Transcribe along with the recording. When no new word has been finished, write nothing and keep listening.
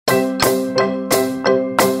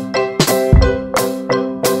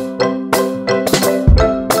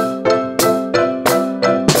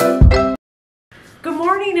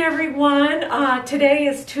Today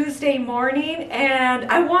is Tuesday morning, and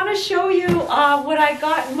I want to show you what I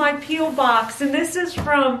got in my P.O. box. And this is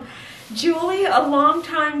from Julie, a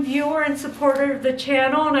longtime viewer and supporter of the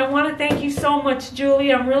channel. And I want to thank you so much,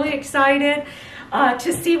 Julie. I'm really excited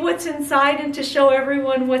to see what's inside and to show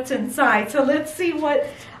everyone what's inside. So let's see what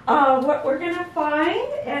we're going to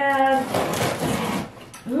find. And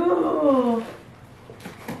ooh,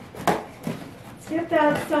 let's get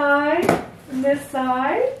that side and this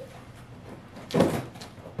side.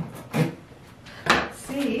 Let's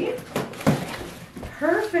see.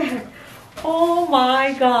 Perfect. Oh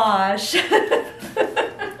my gosh. Thank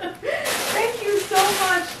you so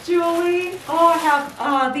much, Julie. Oh, I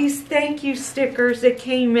have these thank you stickers that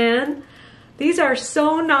came in. These are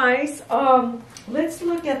so nice. Let's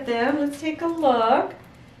look at them. Let's take a look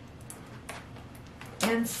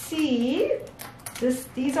and see.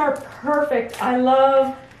 These are perfect. I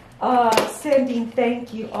love sending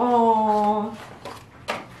thank you. Oh,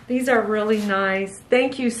 these are really nice.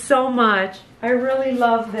 Thank you so much. I really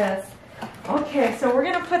love this. Okay, so we're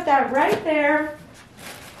going to put that right there.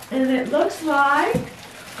 And it looks like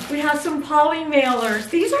we have some poly mailers.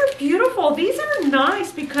 These are beautiful. These are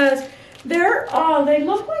nice because they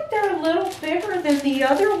look like they're a little bigger than the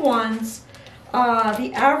other ones,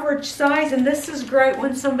 the average size. And this is great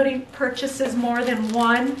when somebody purchases more than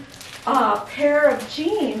one pair of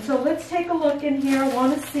jeans. So let's take a look in here. I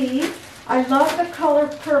want to see. I love the color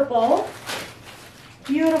purple.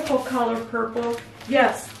 Beautiful color purple.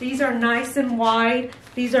 Yes, these are nice and wide.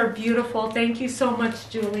 These are beautiful. Thank you so much,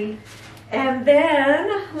 Julie. And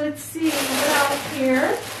then, let's see what else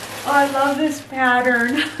here. Oh, I love this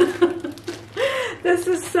pattern. This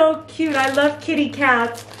is so cute. I love kitty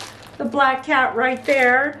cats. The black cat right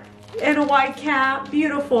there and a white cat.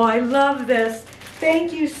 Beautiful. I love this.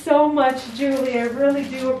 Thank you so much, Julie. I really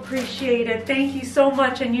do appreciate it. Thank you so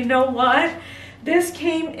much. And you know what? This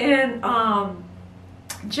came in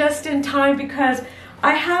just in time because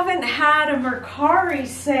I haven't had a Mercari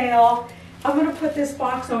sale. I'm going to put this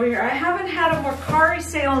box over here. I haven't had a Mercari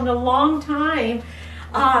sale in a long time.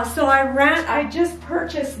 So I just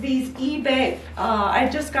purchased these eBay. I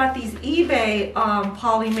just got these eBay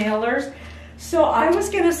poly mailers. So I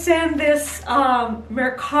was going to send this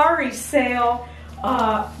Mercari sale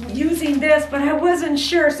using this, but I wasn't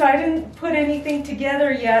sure, so I didn't put anything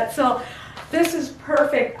together yet. So this is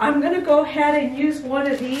perfect. I'm going to go ahead and use one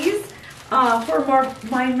of these for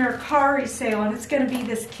my Mercari sale, and it's going to be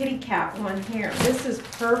this kitty cat one here. This is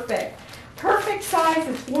perfect. Perfect size.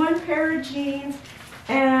 It's one pair of jeans,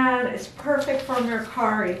 and it's perfect for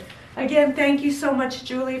Mercari. Again, thank you so much,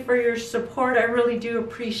 Julie, for your support. I really do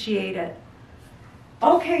appreciate it.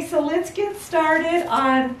 Okay, so let's get started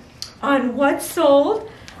on what sold.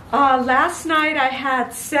 Last night I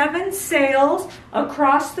had 7 sales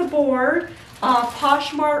across the board.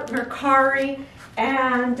 Poshmark, Mercari,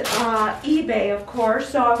 and eBay, of course.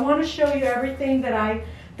 So I want to show you everything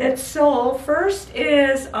that sold. First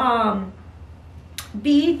is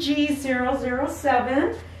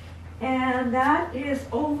BG007, and that is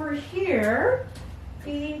over here.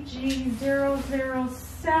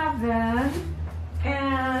 BG007,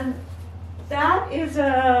 and that is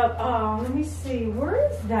a, let me see,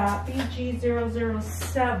 where is that?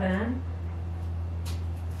 BG007.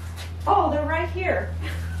 Oh, they're right here.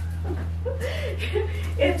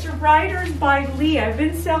 It's Writers by Lee. I've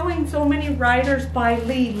been selling so many Writers by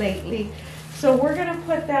Lee lately. So we're going to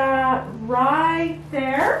put that right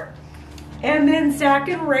there. And then Zach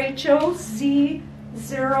and Rachel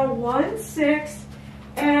Z016.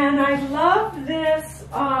 And I love this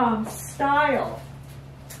style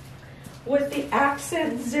with the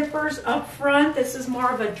accent zippers up front. This is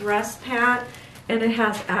more of a dress pant, and it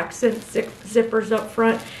has accent zippers up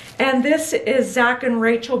front. And this is Zach and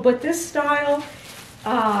Rachel, but this style,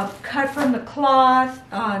 cut from the cloth,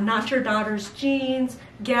 Not Your Daughter's Jeans,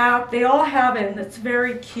 Gap, they all have it, and it's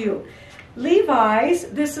very cute. Levi's,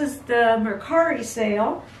 this is the Mercari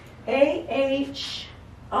sale,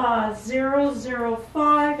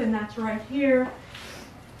 AH005, and that's right here.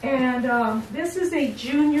 And this is a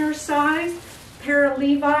junior size pair of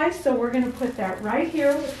Levi's, so we're going to put that right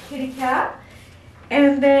here with kitty cat.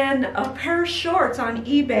 And then a pair of shorts on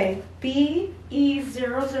eBay,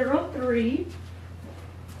 BE003.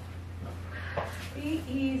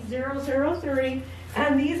 BE003.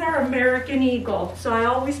 And these are American Eagle. So I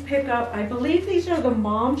always pick up, I believe these are the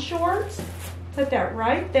mom shorts. Put that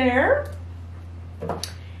right there.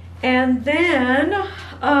 And then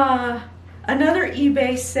another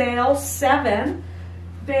eBay sale, 7,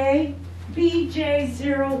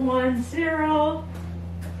 BJ010.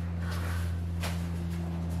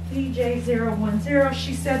 PJ010.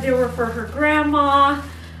 She said they were for her grandma.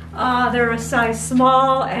 They're a size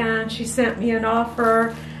small, and she sent me an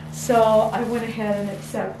offer, so I went ahead and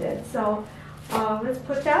accepted. So let's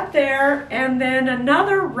put that there. And then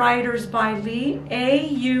another Writers by Lee,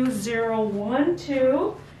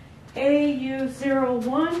 AU012.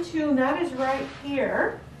 AU012, that is right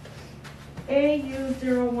here.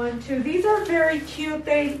 AU012. These are very cute.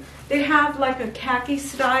 They have like a khaki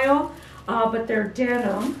style, but they're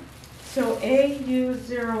denim. So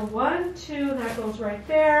AU012, that goes right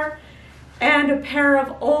there. And a pair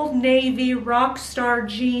of Old Navy Rockstar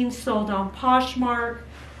jeans sold on Poshmark.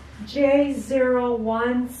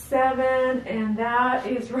 J017, and that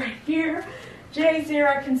is right here. J0,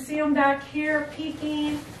 I can see them back here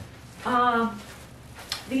peeking.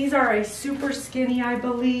 These are a super skinny, I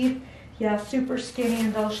believe. Yeah, super skinny,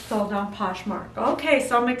 and those sold on Poshmark. Okay,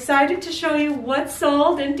 so I'm excited to show you what's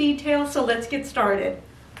sold in detail, so let's get started.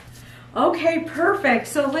 Okay, perfect.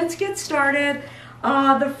 So let's get started.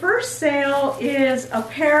 The first sale is a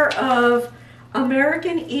pair of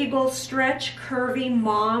American Eagle stretch curvy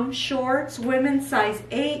mom shorts, women's size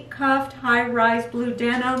 8, cuffed, high-rise blue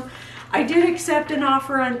denim. I did accept an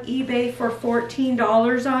offer on eBay for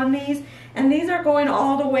 $14 on these, and these are going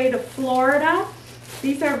all the way to Florida.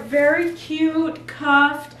 These are very cute,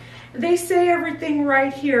 cuffed. They say everything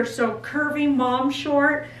right here. So curvy mom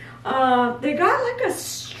short. They got like a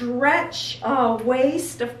stretch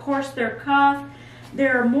waist. Of course, they're cuffed.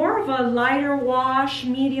 They're more of a lighter wash,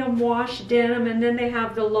 medium wash denim, and then they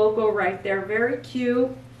have the logo right there. Very cute.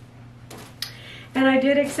 And I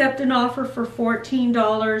did accept an offer for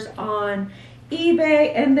 $14 on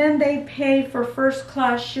eBay, and then they paid for first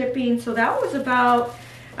class shipping. So that was about,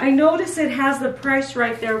 I notice it has the price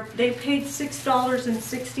right there. They paid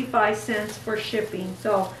 $6.65 for shipping,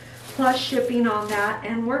 so plus shipping on that.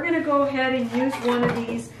 And we're going to go ahead and use one of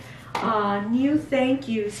these new thank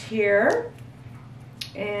yous here.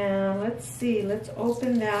 And let's see, let's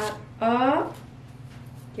open that up,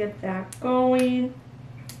 get that going,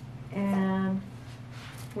 and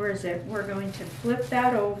where is it? We're going to flip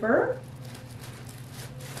that over.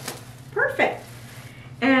 Perfect.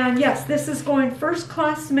 And yes, this is going first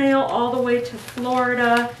class mail all the way to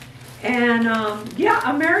Florida. And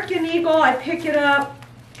yeah, American Eagle, I pick it up.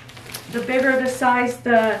 The bigger the size,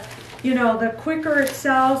 the quicker it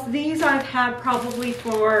sells. These I've had probably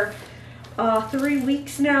for 3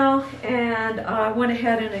 weeks now, and I went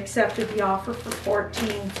ahead and accepted the offer for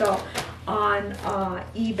 $14 so on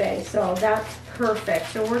eBay. So that's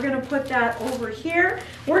perfect. So we're going to put that over here.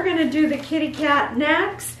 We're going to do the kitty cat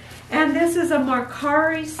next. And this is a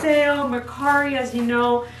Mercari sale. Mercari, as you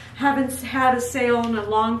know, haven't had a sale in a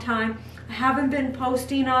long time. I haven't been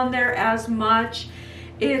posting on there as much.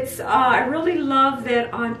 It's I really love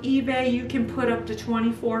that on eBay you can put up to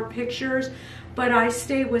 24 pictures, but I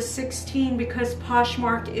stay with 16 because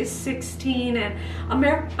Poshmark is 16, and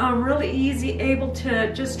I'm really able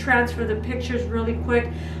to just transfer the pictures really quick.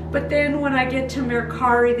 But then when I get to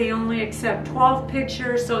Mercari, they only accept 12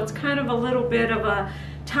 pictures, so it's kind of a little bit of a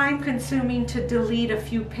time consuming to delete a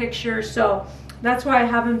few pictures, so that's why I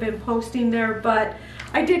haven't been posting there. But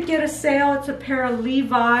I did get a sale. It's a pair of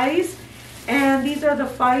Levi's, and these are the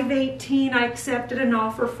 518. I accepted an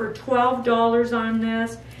offer for $12 on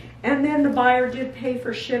this, and then the buyer did pay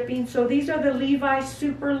for shipping. So these are the Levi's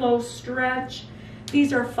super low stretch.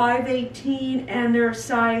 These are 518, and they're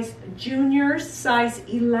size juniors, size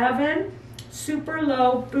 11, super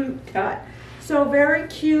low boot cut. So very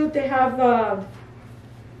cute. They have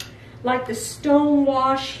like the stone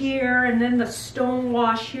wash here, and then the stone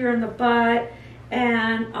wash here in the butt,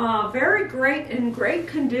 and very great, in great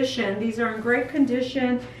condition. These are in great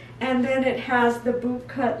condition, and then it has the boot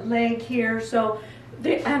cut leg here. So,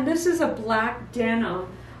 and this is a black denim,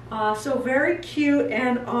 so very cute.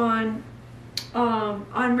 And on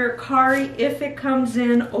Mercari, if it comes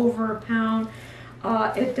in over a pound,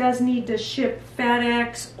 it does need to ship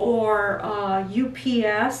FedEx or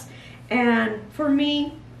UPS, and for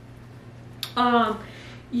me,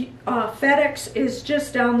 FedEx is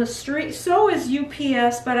just down the street. So is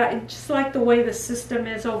UPS, but I just like the way the system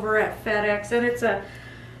is over at FedEx, and it's a,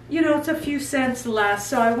 it's a few cents less.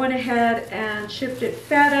 So I went ahead and shipped it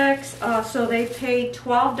FedEx. So they paid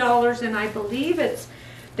 $12, and I believe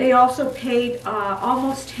they also paid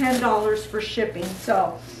almost $10 for shipping.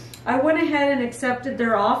 So I went ahead and accepted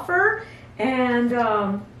their offer, and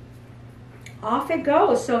off it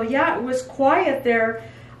goes. So yeah, it was quiet there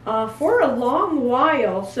for a long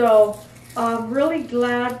while, so I'm really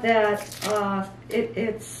glad that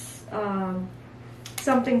it's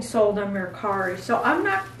something sold on Mercari. So I'm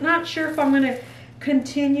not sure if I'm going to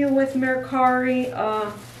continue with Mercari.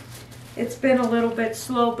 it's been a little bit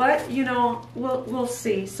slow, but you know, we'll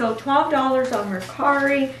see. So $12 on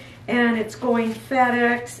Mercari, and it's going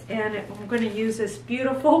FedEx, and I'm going to use this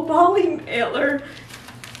beautiful Bali mailer.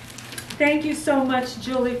 Thank you so much,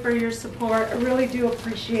 Julie, for your support. I really do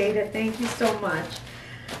appreciate it. Thank you so much.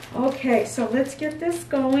 Okay, so let's get this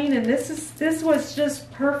going, and this was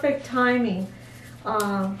just perfect timing.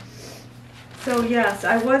 So yes,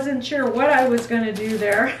 I wasn't sure what I was going to do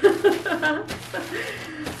there.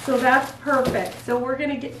 So that's perfect. So we're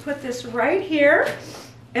going to put this right here.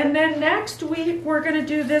 And then next week, we're going to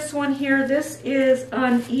do this one here. This is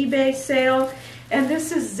an eBay sale. And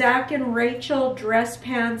this is Zach and Rachel dress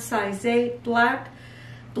pants, size 8, black,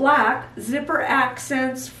 zipper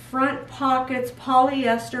accents, front pockets,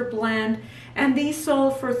 polyester blend. And these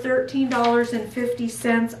sold for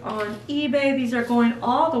 $13.50 on eBay. These are going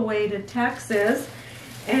all the way to Texas.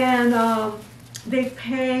 And they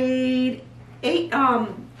paid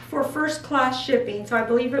 $8 for first class shipping. So I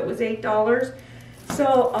believe it was $8.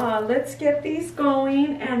 So let's get these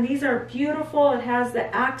going. And these are beautiful. It has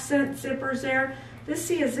the accent zippers there. Let's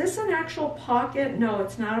see, is this an actual pocket? No,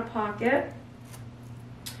 it's not a pocket.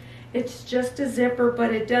 It's just a zipper,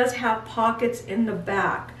 but it does have pockets in the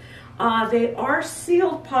back. They are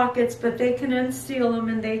sealed pockets, but they can unseal them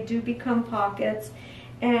and they do become pockets.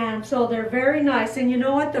 And so they're very nice. And you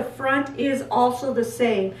know what? The front is also the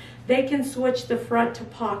same. They can switch the front to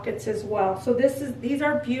pockets as well. So these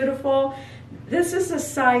are beautiful. This is a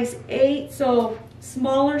size 8, so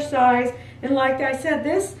smaller size. And like I said,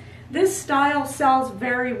 this style sells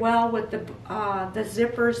very well with the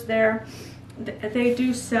zippers there. They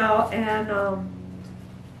do sell, and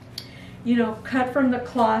you know, cut from the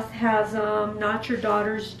cloth has Not Your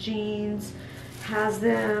Daughter's Jeans has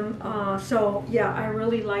them. So yeah, I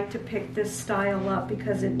really like to pick this style up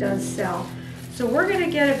because it does sell. So we're going to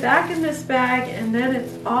get it back in this bag, and then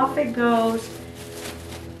it's off it goes.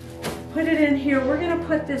 Put it in here. We're going to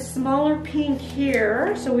put this smaller pink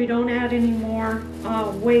here so we don't add any more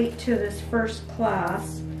weight to this first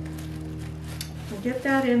class. We'll get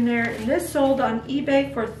that in there. And this sold on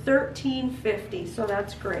eBay for $13.50, so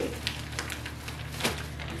that's great.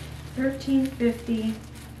 $13.50.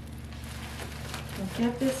 We'll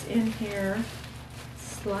get this in here.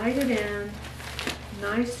 Slide it in.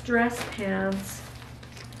 Nice dress pants.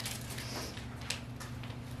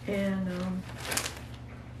 And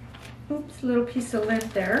oops, little piece of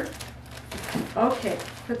lint there. Okay,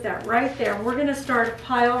 put that right there. We're going to start a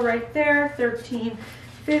pile right there,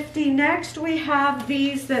 $13.50. Next, we have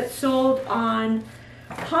these that sold on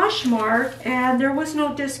Poshmark, and there was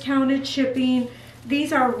no discounted shipping.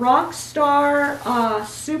 These are Rockstar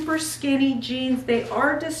super skinny jeans. They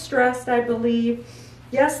are distressed, I believe.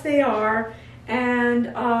 Yes, they are. And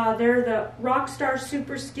they're the Rockstar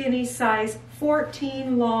super skinny, size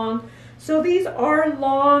 14 long. So these are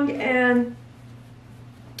long, and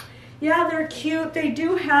yeah, they're cute. They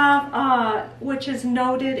do have, which is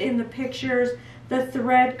noted in the pictures, the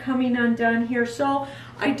thread coming undone here. So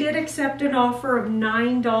I did accept an offer of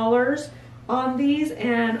 $9 on these,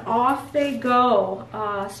 and off they go.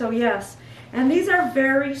 So yes, and these are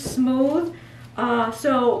very smooth.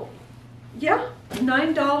 So yeah,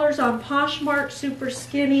 $9 on Poshmark, super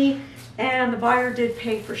skinny, and the buyer did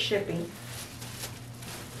pay for shipping.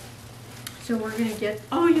 So we're going to get,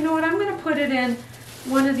 oh, you know what, I'm going to put it in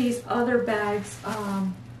one of these other bags.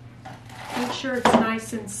 Make sure it's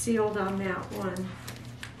nice and sealed on that one.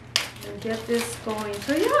 And get this going.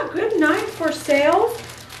 So yeah, good night for sales.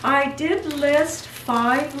 I did list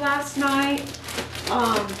 5 last night.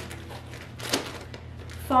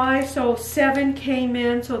 5, so 7 came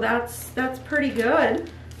in, so that's pretty good.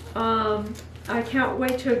 I can't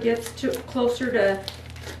wait till it gets closer to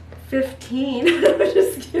 15.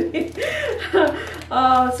 Just kidding.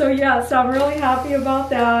 So yeah, so I'm really happy about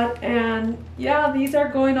that. And yeah, these are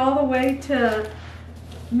going all the way to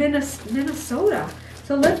Minnesota.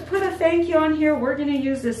 So let's put a thank you on here. We're going to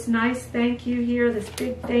use this nice thank you here, this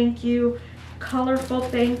big thank you, colorful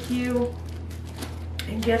thank you,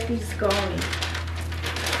 and get these going.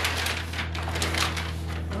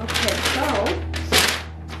 Okay, so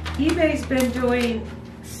eBay's been doing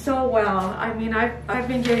so well. I mean, I've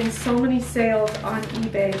been getting so many sales on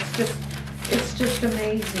eBay. It's just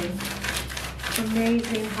amazing.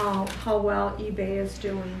 Amazing how well eBay is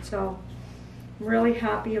doing. So I'm really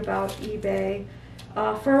happy about eBay.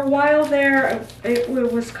 For a while there, it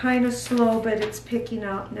was kind of slow, but it's picking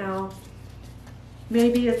up now.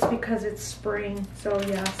 Maybe it's because it's spring, so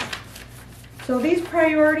yes. So these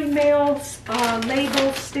priority mails,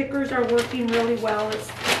 label stickers are working really well.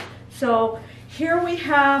 So here we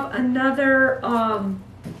have another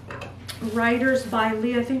Writers by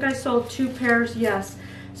Lee. I think I sold 2 pairs, yes.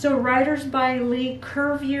 So Writers by Lee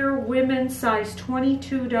Curvier women's size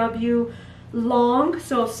 22W long.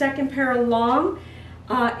 So second pair of long.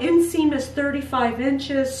 Inseam is 35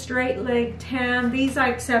 inches, straight leg tan. These I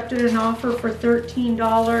accepted an offer for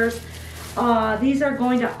 $13. These are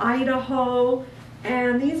going to Idaho,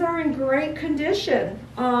 and these are in great condition.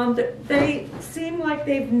 They seem like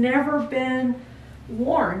they've never been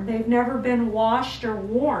worn. They've never been washed or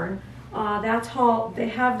worn. That's how they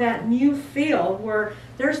have that new feel where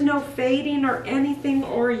there's no fading or anything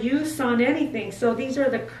or use on anything. So these are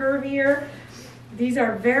the Curvier. These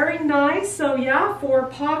are very nice. So yeah, 4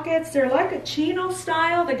 pockets. They're like a chino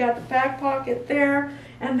style. They got the back pocket there,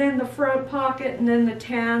 and then the front pocket, and then the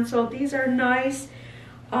tan. So these are nice.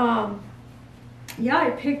 Yeah, I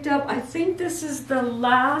picked up, I think this is the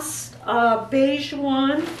last beige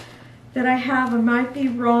one that I have. I might be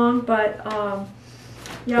wrong, but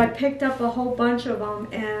yeah, I picked up a whole bunch of them,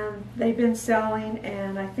 and they've been selling,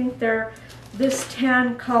 and I think this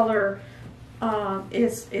tan color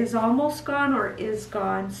is almost gone or is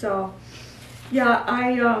gone. So yeah,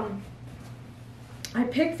 I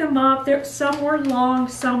picked them up. Some were long,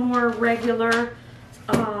 some were regular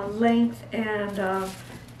length, and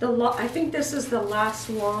I think this is the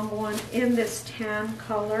last long one in this tan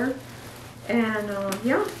color. And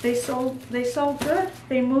yeah, they sold good.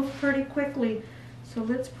 They moved pretty quickly. So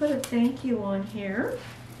let's put a thank you on here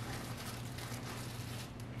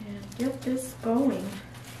and get this going.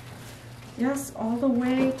 Yes, all the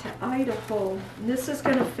way to Idaho. And this is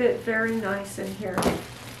going to fit very nice in here.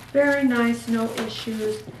 Very nice, no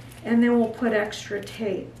issues. And then we'll put extra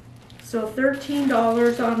tape. So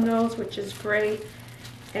 $13 on those, which is great.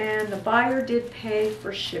 And the buyer did pay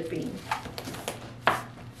for shipping.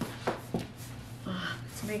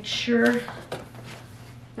 Let's make sure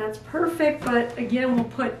that's perfect, but again, we'll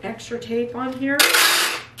put extra tape on here.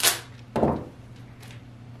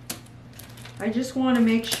 I just want to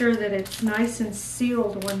make sure that it's nice and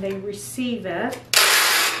sealed when they receive it,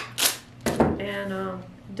 and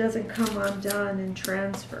it doesn't come undone in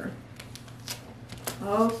transfer.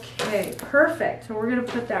 Okay, perfect. So we're going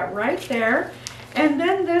to put that right there. And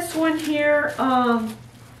then this one here,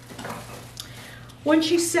 when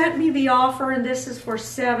she sent me the offer, and this is for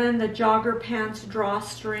 7, the jogger pants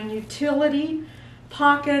drawstring utility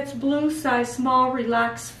pockets, blue size small,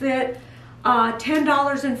 relaxed fit,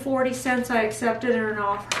 $10.40. I accepted her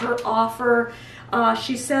offer.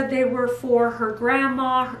 She said they were for her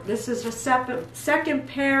grandma. This is a second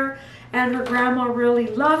pair, and her grandma really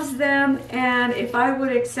loves them. And if I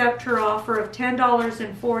would accept her offer of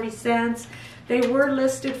 $10.40, they were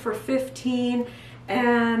listed for $15,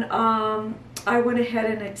 and I went ahead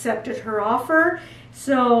and accepted her offer.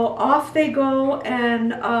 So off they go,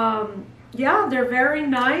 and yeah, they're very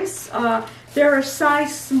nice. They're a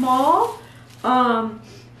size small.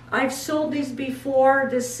 I've sold these before,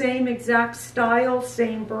 the same exact style,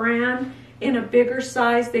 same brand, in a bigger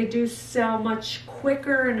size. They do sell much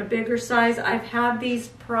quicker in a bigger size. I've had these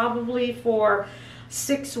probably for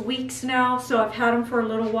 6 weeks now, so I've had them for a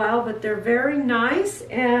little while, but they're very nice,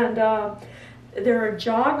 and they're a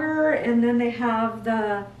jogger, and then they have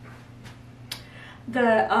the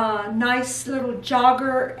nice little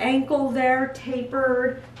jogger ankle there,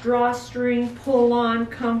 tapered, drawstring, pull-on,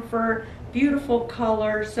 comfort, beautiful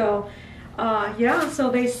color. So yeah, so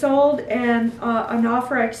they sold, and an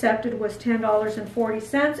offer I accepted was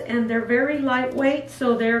 $10.40, and they're very lightweight,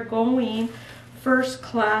 so they're going first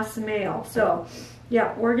class mail. So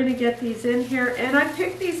yeah, we're gonna get these in here, and I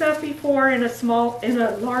picked these up before in a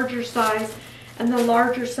larger size, and the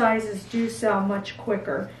larger sizes do sell much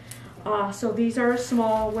quicker. So these are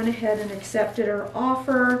small. Went ahead and accepted her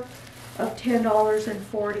offer of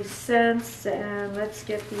 $10.40, and let's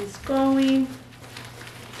get these going.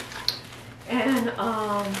 And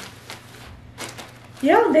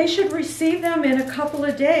yeah, they should receive them in a couple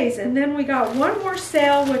of days. And then we got one more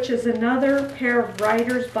sale, which is another pair of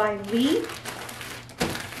Writers by Lee.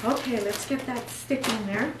 Okay, let's get that sticking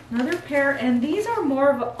there. Another pair, and these are more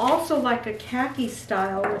of also like a khaki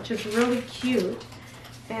style, which is really cute.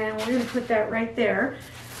 And we're going to put that right there.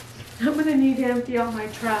 I'm going to need to empty out my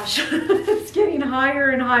trash. It's getting higher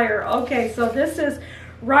and higher. Okay, so this is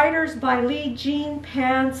Writers by Lee jean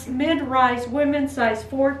pants, mid-rise, women's size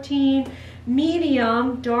 14,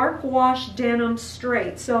 medium, dark wash denim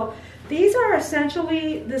straight. So these are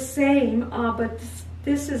essentially the same, but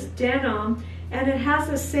this is denim, and it has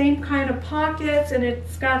the same kind of pockets, and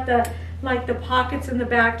it's got the pockets in the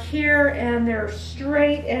back here, and they're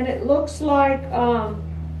straight, and it looks like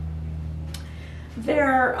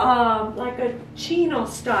They're like a chino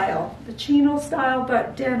style,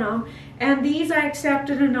 but denim. And these I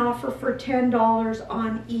accepted an offer for $10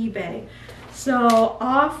 on eBay. So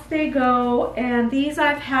off they go, and these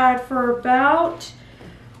I've had for about,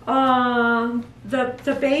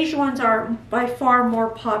 the beige ones are by far more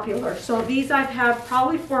popular. So these I've had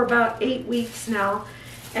probably for about 8 weeks now.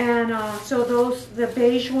 And so the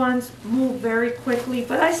beige ones move very quickly.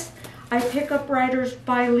 But I pick up Writers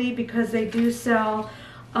by Lee because they do sell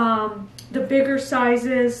the bigger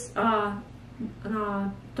sizes.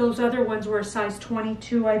 Those other ones were a size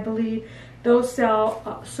 22, I believe. Those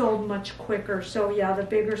sold much quicker. So yeah, the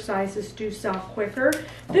bigger sizes do sell quicker.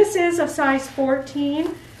 This is a size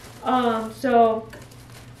 14, so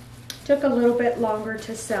took a little bit longer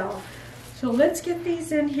to sell. So let's get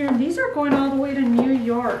these in here. And these are going all the way to New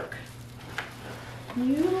York.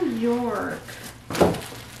 New York.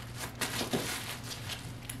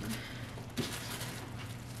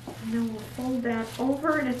 And then we'll fold that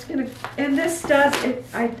over, and it's gonna, and this does,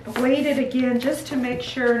 I weighed it again just to make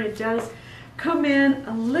sure, and it does come in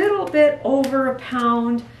a little bit over a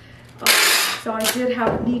pound. So I did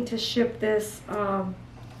need to ship this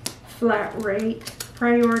flat rate,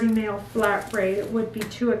 priority mail flat rate. It would be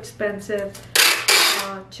too expensive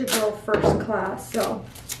to go first class. So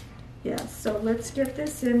yes, so let's get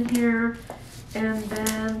this in here, and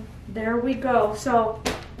then there we go. So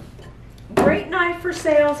great night for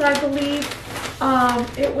sales, I believe.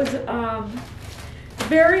 It was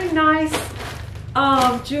very nice,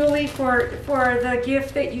 Julie, for the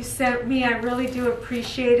gift that you sent me. I really do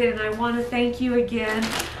appreciate it, and I want to thank you again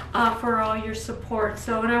for all your support.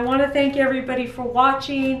 So, and I want to thank everybody for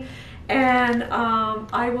watching, and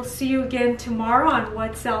I will see you again tomorrow on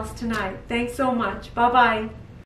What Sells Tonight. Thanks so much. Bye-bye.